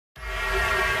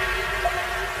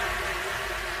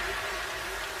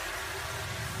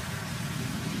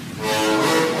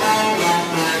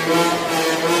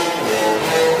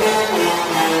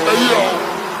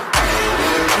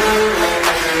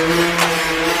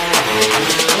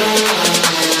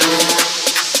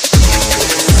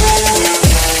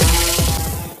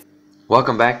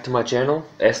Welcome back to my channel,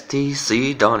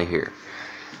 STC Donnie here.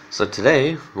 So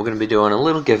today we're going to be doing a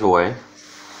little giveaway.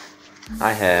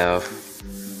 I have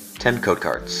 10 code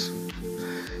cards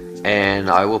and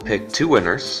I will pick 2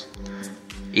 winners.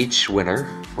 Each winner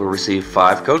will receive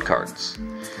 5 code cards.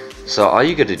 So all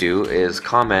you got to do is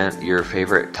comment your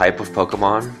favorite type of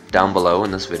Pokemon down below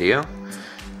in this video,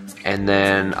 and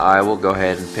then I will go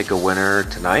ahead and pick a winner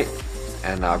tonight,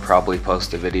 and I'll probably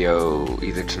post a video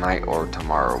either tonight or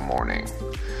tomorrow morning.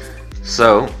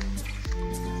 So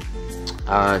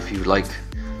if you like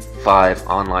 5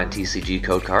 online TCG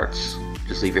code cards,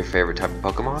 just leave your favorite type of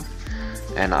Pokemon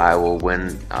and I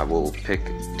will pick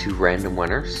 2 random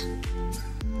winners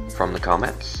from the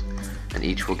comments, and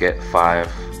each will get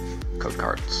 5 code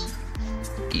cards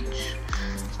each.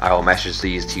 I will message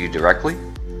these to you directly,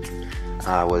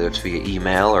 whether it's via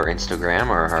email or Instagram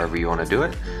or however you want to do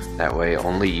it. That way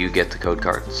only you get the code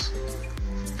cards.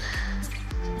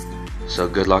 So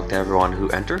good luck to everyone who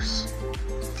enters.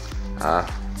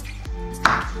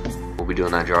 We'll be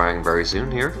doing that drawing very soon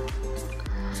here.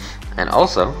 And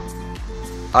also,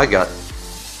 I got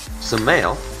some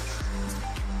mail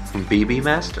from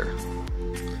BBmaster.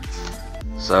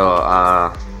 So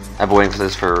I've been waiting for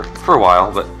this for a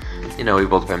while, but you know, we've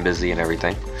both been busy and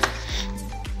everything.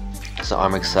 So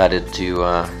I'm excited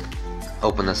to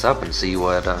open this up and see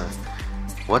what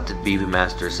did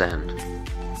BBmaster send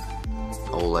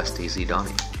old STC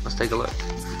Donnie. Let's take a look.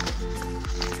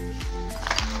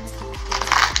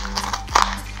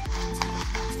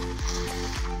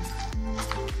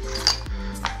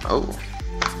 Oh,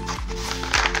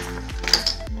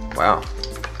 wow.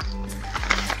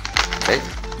 Okay,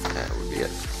 that would be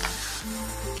it.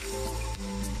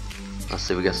 Let's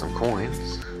see, we got some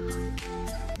coins.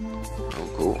 Oh,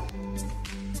 cool.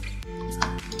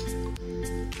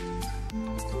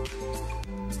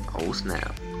 Oh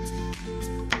snap.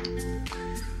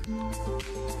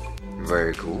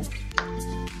 Very cool.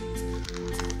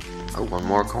 Oh, one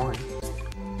more coin.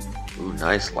 Ooh,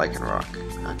 nice Lycanroc.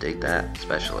 I dig that,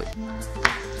 especially.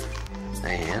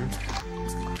 And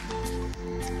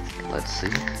let's see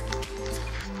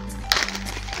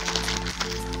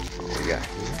what we got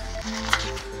here.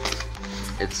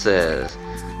 It says,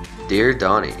 "Dear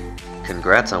Donnie,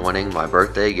 congrats on winning my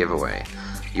birthday giveaway.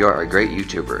 You are a great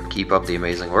YouTuber. Keep up the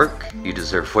amazing work. You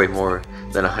deserve way more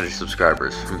than 100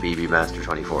 subscribers," from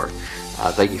BBmaster24.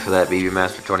 Thank you for that,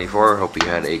 BBmaster24. Hope you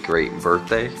had a great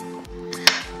birthday.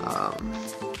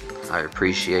 I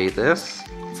appreciate this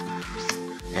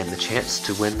and the chance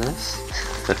to win this.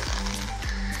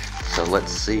 So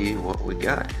let's see what we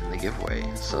got in the giveaway.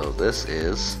 So this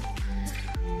is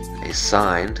a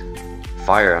signed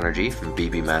Fire Energy from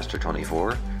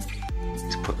BBmaster24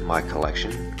 to put in my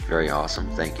collection. Very awesome.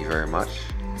 Thank you very much.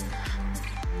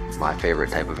 My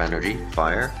favorite type of energy,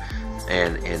 fire.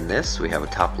 And in this we have a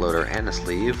top loader and a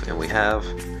sleeve, and we have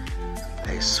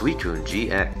a Suicune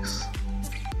GX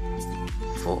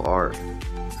full art.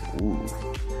 Ooh,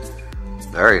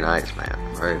 very nice, man.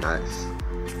 Very nice.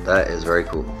 That is very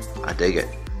cool. I dig it.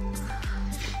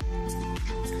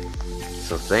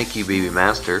 So thank you,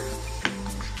 BBmaster.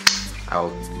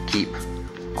 I'll keep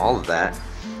all of that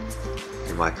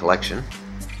in my collection.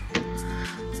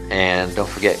 And don't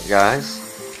forget, guys,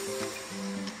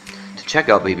 to check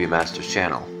out BBmaster's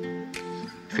channel.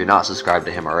 If you're not subscribed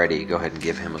to him already, go ahead and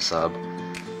give him a sub.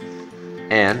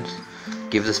 And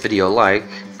give this video a like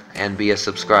and be a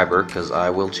subscriber, because I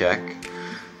will check.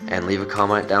 And leave a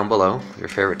comment down below, your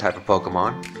favorite type of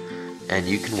Pokemon, and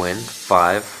you can win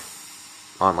 5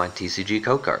 online TCG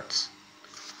code cards.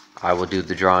 I will do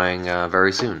the drawing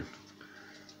very soon.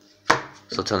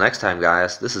 So till next time,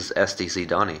 guys, this is STC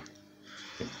Donnie.